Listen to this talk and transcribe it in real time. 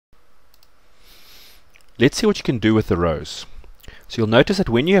let's see what you can do with the rows. So you'll notice that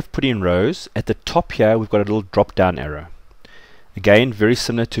when you have put in rows, at the top here we've got a little drop down arrow. Again, very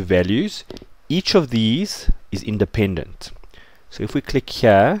similar to values. Each of these is independent. So if we click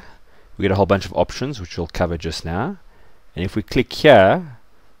here, we get a whole bunch of options which we'll cover just now. And if we click here,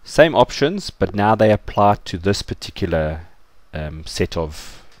 same options, but now they apply to this particular set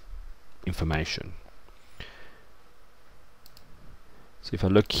of information. So if I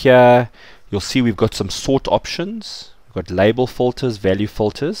look here, you'll see we've got some sort options. We've got label filters, value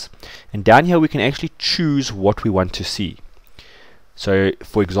filters, and down here we can actually choose what we want to see. So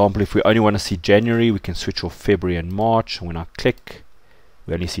for example, if we only want to see January, we can switch off February and March, and when I click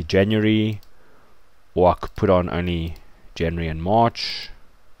we only see January, or I could put on only January and March.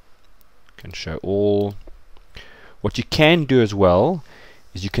 Can show all. What you can do as well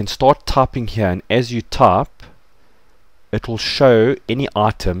is you can start typing here, and as you type it will show any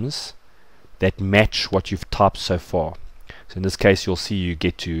items that match what you've typed so far. So in this case you'll see you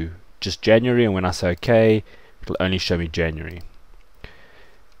get to just January, and when I say OK, it'll only show me January.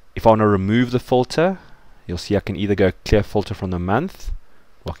 If I want to remove the filter, you'll see I can either go clear filter from the month,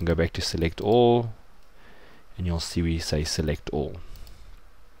 or I can go back to select all, and you'll see we say select all.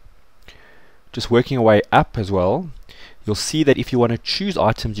 Just working our way up as well, you'll see that if you want to choose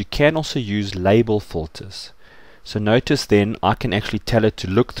items, you can also use label filters. So notice then I can actually tell it to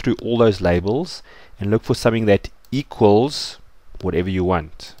look through all those labels and look for something that equals whatever you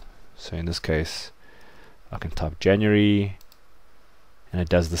want. So in this case I can type January and it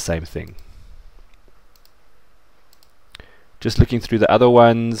does the same thing. Just looking through the other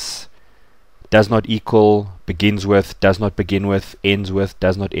ones, does not equal, begins with, does not begin with, ends with,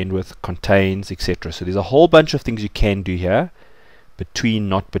 does not end with, contains, etc. So there's a whole bunch of things you can do here. Between,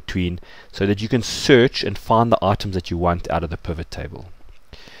 not between, so that you can search and find the items that you want out of the pivot table.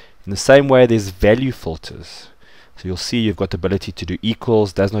 In the same way, there's value filters. So you'll see you've got the ability to do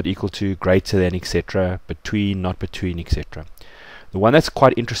equals, does not equal to, greater than, etc., between, not between, etc. The one that's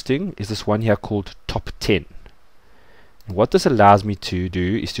quite interesting is this one here called top 10. And what this allows me to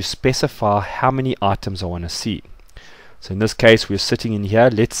do is to specify how many items I want to see. So in this case, we're sitting in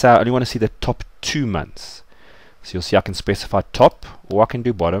here. Let's say I only want to see the top 2 months. So you'll see I can specify top, or I can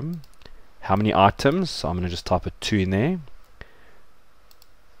do bottom. How many items? So I'm going to just type a 2 in there.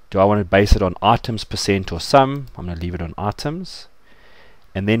 Do I want to base it on items, percent, or sum? I'm going to leave it on items.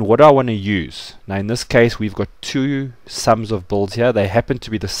 And then what do I want to use? Now in this case we've got 2 sums of bills here. They happen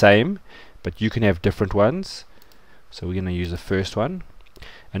to be the same, but you can have different ones. So we're going to use the first one.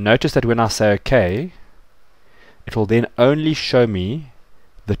 And notice that when I say OK, it will then only show me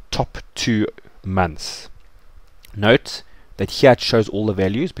the top 2 months. Note that here it shows all the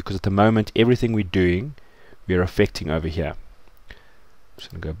values, because at the moment everything we're doing we are affecting over here. I'm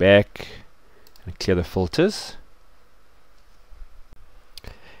just going to go back and clear the filters.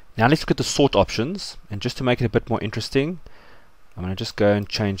 Now let's look at the sort options, and just to make it a bit more interesting, I'm going to just go and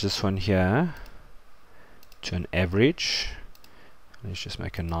change this one here to an average. Let's just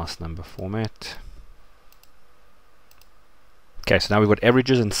make a nice number format. Okay, so now we've got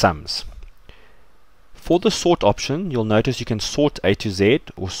averages and sums. For the sort option, you'll notice you can sort A to Z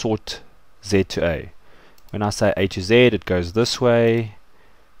or sort Z to A. When I say A to Z, it goes this way.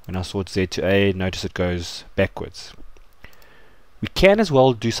 When I sort Z to A, notice it goes backwards. We can as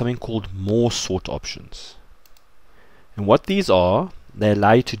well do something called more sort options. And what these are, they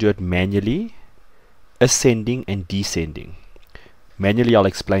allow you to do it manually, ascending and descending. Manually I'll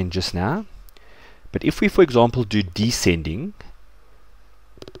explain just now. But if we, for example, do descending,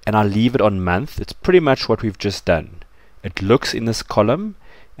 and I leave it on month, it's pretty much what we've just done. It looks in this column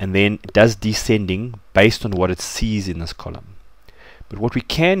and then it does descending based on what it sees in this column. But what we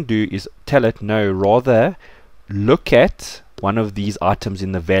can do is tell it, no, rather look at one of these items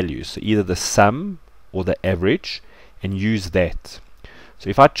in the values, so either the sum or the average, and use that. So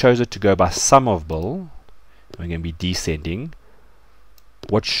if I chose it to go by sum of bill, I'm going to be descending,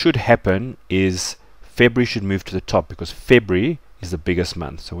 what should happen is February should move to the top, because February is the biggest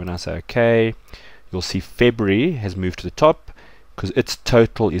month. So when I say OK, you'll see February has moved to the top because its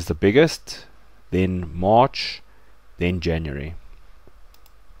total is the biggest, then March, then January.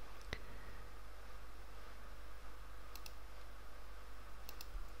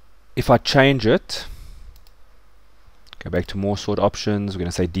 If I change it, go back to more sort options, we're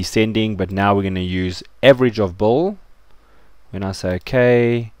going to say descending, but now we're going to use average of bill. When I say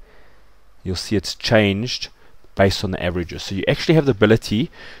OK, you'll see it's changed based on the averages. So you actually have the ability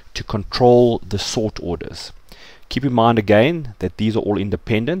to control the sort orders. Keep in mind again that these are all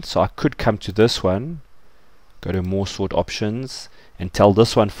independent, so I could come to this one, go to more sort options, and tell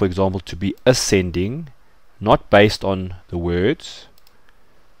this one, for example, to be ascending, not based on the words,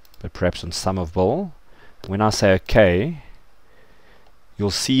 but perhaps on sum of bill. When I say OK,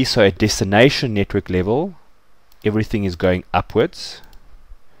 you'll see, so at destination network level, everything is going upwards,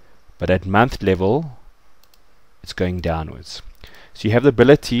 but at month level, it's going downwards. So you have the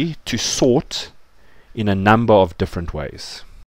ability to sort in a number of different ways.